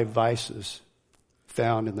 5 vices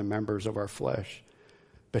found in the members of our flesh.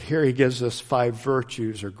 But here he gives us 5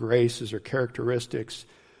 virtues or graces or characteristics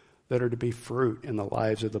that are to be fruit in the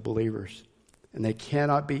lives of the believers. And they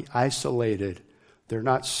cannot be isolated. They're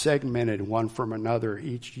not segmented one from another,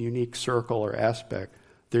 each unique circle or aspect.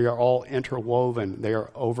 They are all interwoven. They are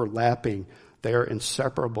overlapping. They are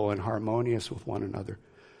inseparable and harmonious with one another.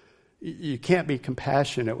 You can't be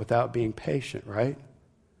compassionate without being patient, right?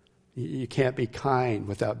 You can't be kind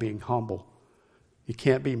without being humble. You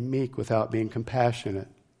can't be meek without being compassionate.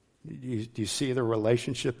 Do you see the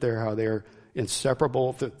relationship there, how they're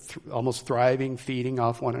inseparable, almost thriving, feeding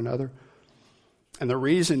off one another? And the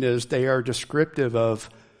reason is they are descriptive of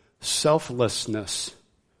selflessness,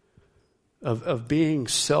 of being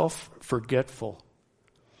self-forgetful.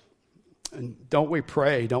 And don't we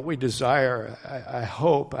pray, don't we desire, I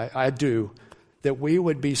hope, I do, that we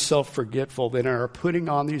would be self-forgetful, that in our putting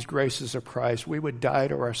on these graces of Christ, we would die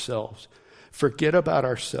to ourselves, forget about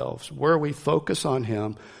ourselves, where we focus on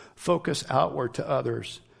Him, focus outward to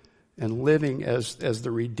others, and living as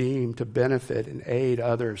the redeemed to benefit and aid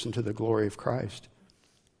others into the glory of Christ.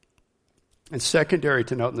 And secondary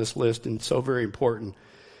to note in this list, and so very important,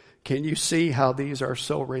 can you see how these are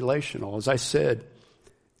so relational? As I said,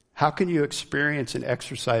 how can you experience and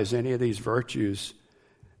exercise any of these virtues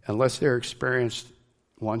unless they're experienced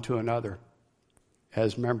one to another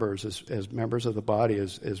as members, as members of the body,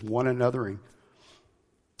 as one anothering?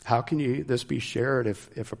 How can this be shared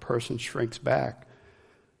if a person shrinks back,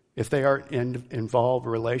 if they aren't involved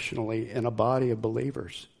relationally in a body of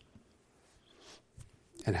believers?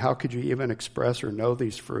 And how could you even express or know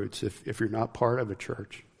these fruits if you're not part of a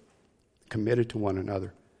church, committed to one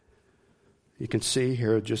another? You can see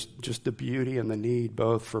here just the beauty and the need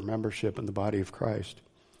both for membership in the body of Christ.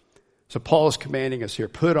 So Paul is commanding us here,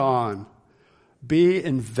 put on, be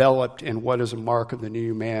enveloped in what is a mark of the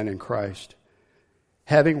new man in Christ,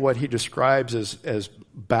 having what he describes as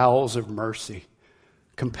bowels of mercy,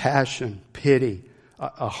 compassion, pity,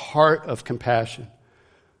 a heart of compassion.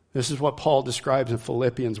 This is what Paul describes in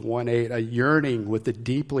Philippians 1:8, a yearning with the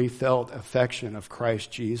deeply felt affection of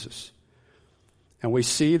Christ Jesus. And we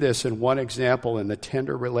see this in one example in the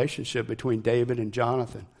tender relationship between David and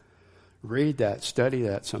Jonathan. Read that, study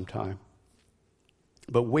that sometime.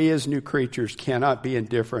 But we as new creatures cannot be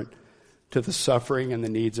indifferent to the suffering and the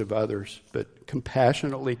needs of others, but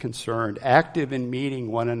compassionately concerned, active in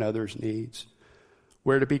meeting one another's needs.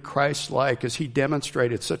 We're to be Christ-like as he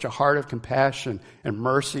demonstrated such a heart of compassion and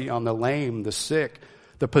mercy on the lame, the sick,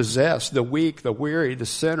 the possessed, the weak, the weary, the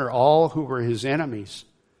sinner, all who were his enemies.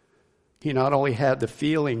 He not only had the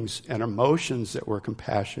feelings and emotions that were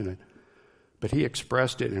compassionate, but he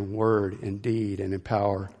expressed it in word, in deed, and in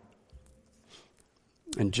power.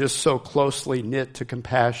 And just so closely knit to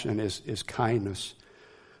compassion is kindness,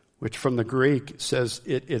 which from the Greek says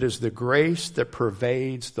it is the grace that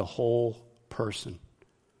pervades the whole person.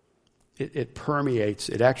 It permeates,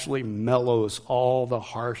 it actually mellows all the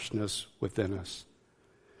harshness within us.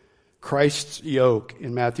 Christ's yoke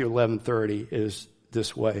in Matthew 11:30 is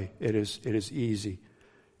this way. It is easy.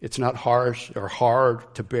 It's not harsh or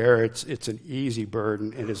hard to bear. It's an easy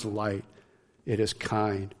burden. It is light. It is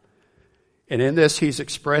kind. And in this, he's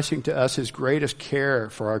expressing to us his greatest care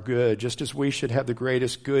for our good, just as we should have the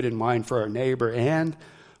greatest good in mind for our neighbor and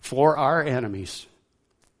for our enemies.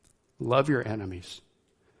 Love your enemies.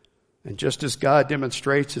 And just as God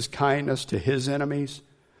demonstrates his kindness to his enemies,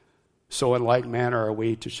 so in like manner are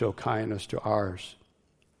we to show kindness to ours.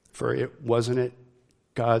 For wasn't it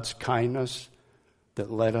God's kindness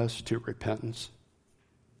that led us to repentance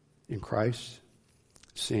in Christ,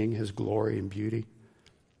 seeing his glory and beauty?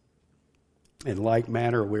 In like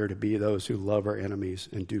manner, we're to be those who love our enemies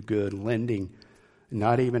and do good, lending,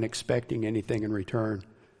 not even expecting anything in return.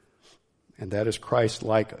 And that is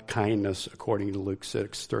Christ-like kindness, according to Luke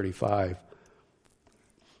 6:35.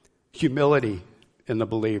 Humility in the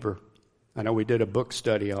believer. I know we did a book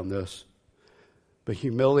study on this. But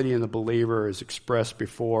humility in the believer is expressed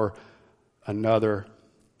before another.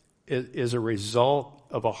 It is a result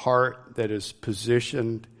of a heart that is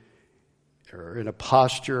positioned or in a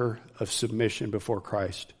posture of submission before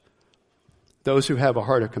Christ. Those who have a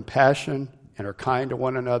heart of compassion and are kind to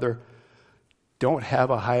one another don't have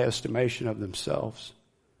a high estimation of themselves.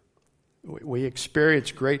 We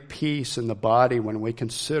experience great peace in the body when we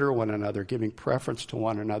consider one another, giving preference to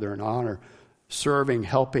one another in honor, serving,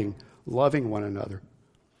 helping, loving one another.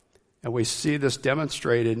 And we see this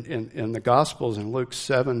demonstrated in the Gospels in Luke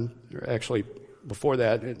 7, or actually before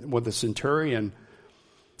that, with the centurion,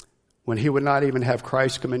 when he would not even have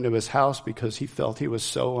Christ come into his house because he felt he was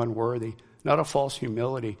so unworthy. Not a false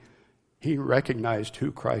humility. He recognized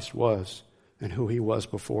who Christ was and who he was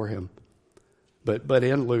before him. But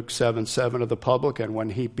in Luke 7:7 of the publican, when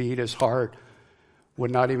he beat his heart, would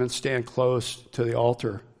not even stand close to the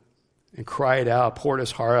altar and cried out, poured his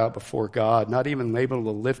heart out before God, not even able to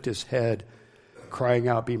lift his head, crying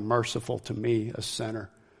out, "Be merciful to me, a sinner."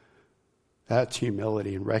 That's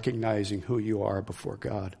humility and recognizing who you are before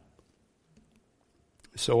God.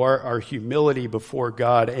 So our humility before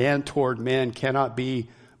God and toward men cannot be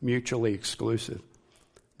mutually exclusive.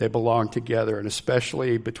 They belong together, and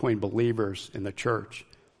especially between believers in the church,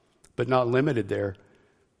 but not limited there.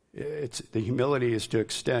 The humility is to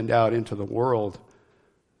extend out into the world,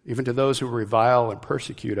 even to those who revile and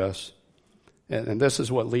persecute us. And this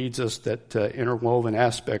is what leads us, that interwoven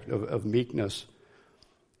aspect of meekness.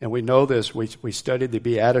 And we know this. We studied the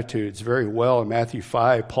Beatitudes very well in Matthew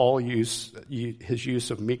 5. Paul his use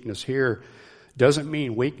of meekness here doesn't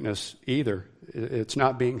mean weakness either. It's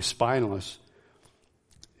not being spineless.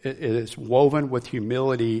 It is woven with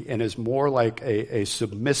humility and is more like a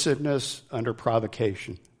submissiveness under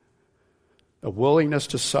provocation, a willingness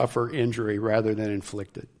to suffer injury rather than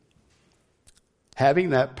inflict it. Having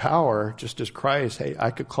that power, just as Christ, hey, I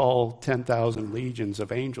could call 10,000 legions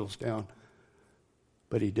of angels down,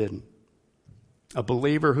 but he didn't. A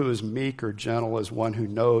believer who is meek or gentle is one who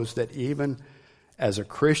knows that even as a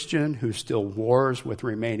Christian who still wars with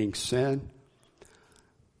remaining sin,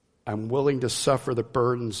 I'm willing to suffer the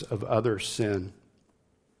burdens of other sin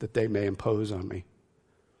that they may impose on me.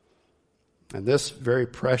 And this very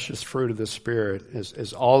precious fruit of the Spirit,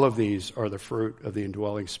 as all of these are the fruit of the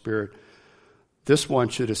indwelling Spirit, this one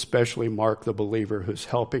should especially mark the believer who's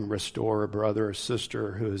helping restore a brother or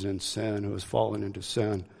sister who is in sin, who has fallen into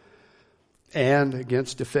sin, and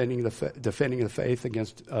against defending the faith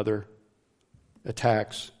against other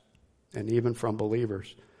attacks, and even from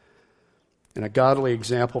believers. And a godly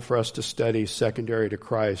example for us to study secondary to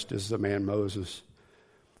Christ is the man Moses.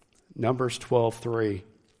 Numbers 12:3.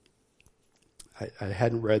 I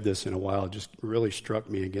hadn't read this in a while. It just really struck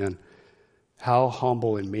me again. How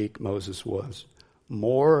humble and meek Moses was.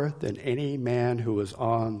 More than any man who was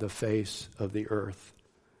on the face of the earth.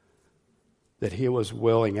 That he was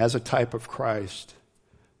willing, as a type of Christ,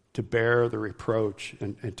 to bear the reproach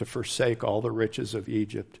and to forsake all the riches of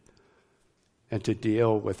Egypt and to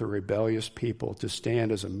deal with a rebellious people, to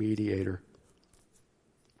stand as a mediator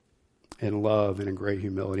in love and in great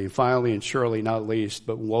humility. And finally, and surely not least,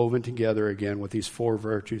 but woven together again with these four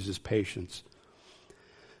virtues, is patience,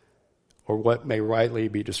 or what may rightly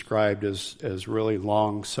be described as really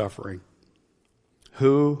long suffering.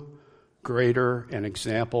 Who greater an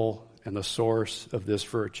example and the source of this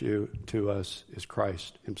virtue to us is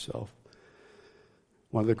Christ himself.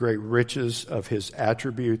 One of the great riches of his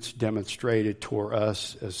attributes demonstrated toward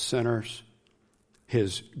us as sinners,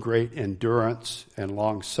 his great endurance and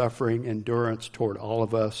long-suffering endurance toward all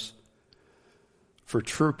of us. For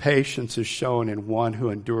true patience is shown in one who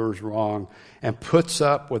endures wrong and puts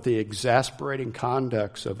up with the exasperating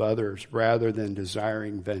conducts of others rather than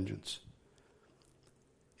desiring vengeance.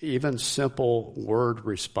 Even simple word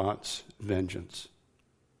response vengeance.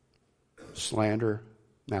 Slander,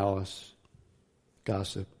 malice,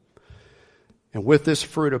 gossip. And with this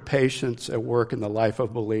fruit of patience at work in the life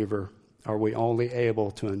of a believer, are we only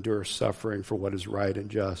able to endure suffering for what is right and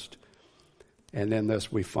just. And in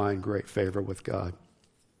this we find great favor with God.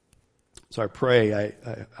 So I pray,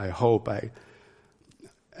 I hope, I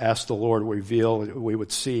ask the Lord reveal, we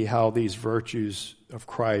would see how these virtues of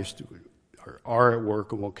Christ are at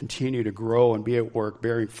work and will continue to grow and be at work,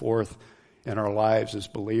 bearing forth in our lives as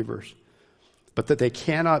believers. But that they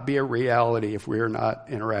cannot be a reality if we are not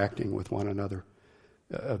interacting with one another,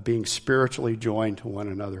 being spiritually joined to one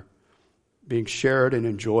another, being shared and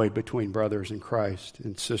enjoyed between brothers in Christ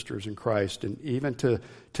and sisters in Christ, and even to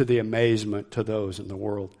the amazement to those in the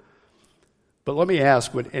world. But let me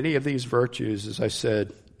ask, would any of these virtues, as I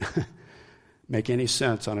said, make any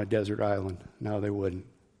sense on a desert island? No, they wouldn't.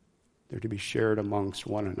 They're to be shared amongst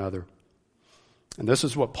one another. And this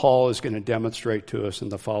is what Paul is going to demonstrate to us in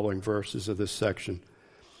the following verses of this section.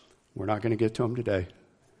 We're not going to get to them today,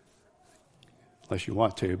 unless you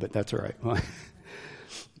want to, but that's all right.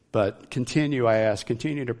 But continue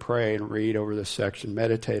to pray and read over this section,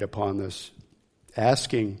 meditate upon this,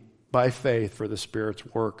 asking by faith for the Spirit's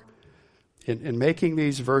work in making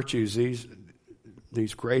these virtues,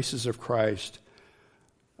 these graces of Christ,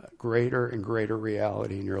 greater and greater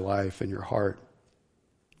reality in your life and your heart,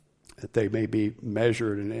 that they may be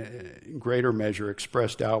measured and in greater measure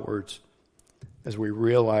expressed outwards as we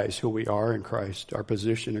realize who we are in Christ, our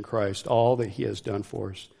position in Christ, all that He has done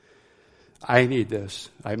for us. I need this.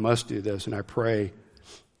 I must do this, and I pray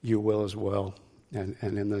you will as well. And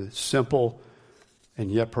in the simple and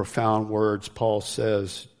yet profound words, Paul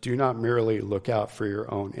says, do not merely look out for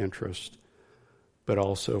your own interest, but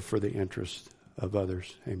also for the interest of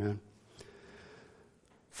others. Amen.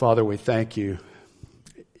 Father, we thank you,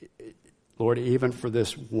 Lord, even for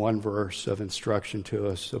this one verse of instruction to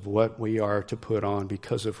us of what we are to put on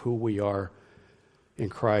because of who we are in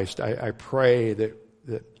Christ. I pray that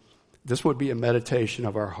this would be a meditation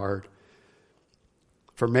of our heart.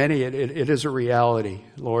 For many, it is a reality,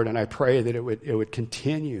 Lord, and I pray that it would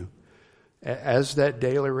continue as that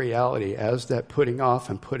daily reality, as that putting off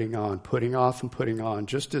and putting on,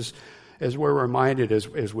 just as we're reminded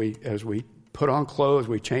as we put on clothes,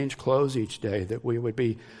 we change clothes each day, that we would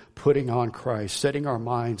be putting on Christ, setting our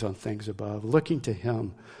minds on things above, looking to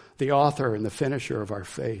Him, the author and the finisher of our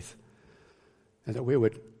faith, and that we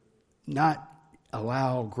would not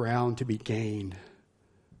allow ground to be gained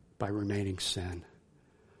by remaining sin,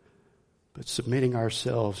 but submitting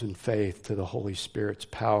ourselves in faith to the Holy Spirit's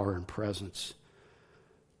power and presence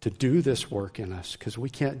to do this work in us, because we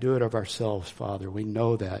can't do it of ourselves, Father. We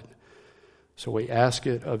know that. So we ask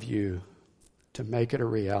it of you to make it a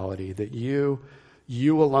reality, that you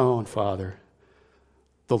alone, Father,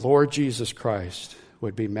 the Lord Jesus Christ,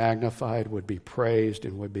 would be magnified, would be praised,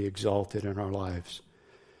 and would be exalted in our lives.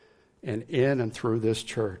 And in and through this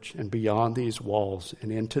church and beyond these walls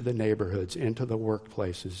and into the neighborhoods, into the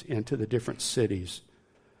workplaces, into the different cities,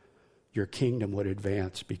 your kingdom would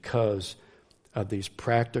advance because of these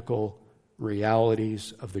practical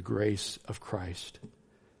realities of the grace of Christ.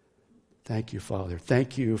 Thank you, Father.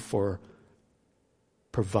 Thank you for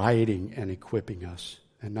providing and equipping us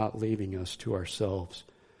and not leaving us to ourselves.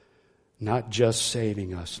 Not just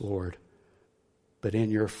saving us, Lord, but in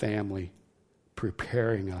your family,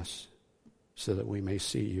 preparing us so that we may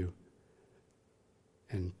see you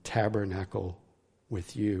and tabernacle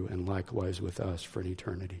with you and likewise with us for an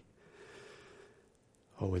eternity.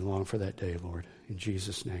 Oh, we long for that day, Lord. In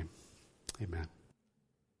Jesus' name, amen.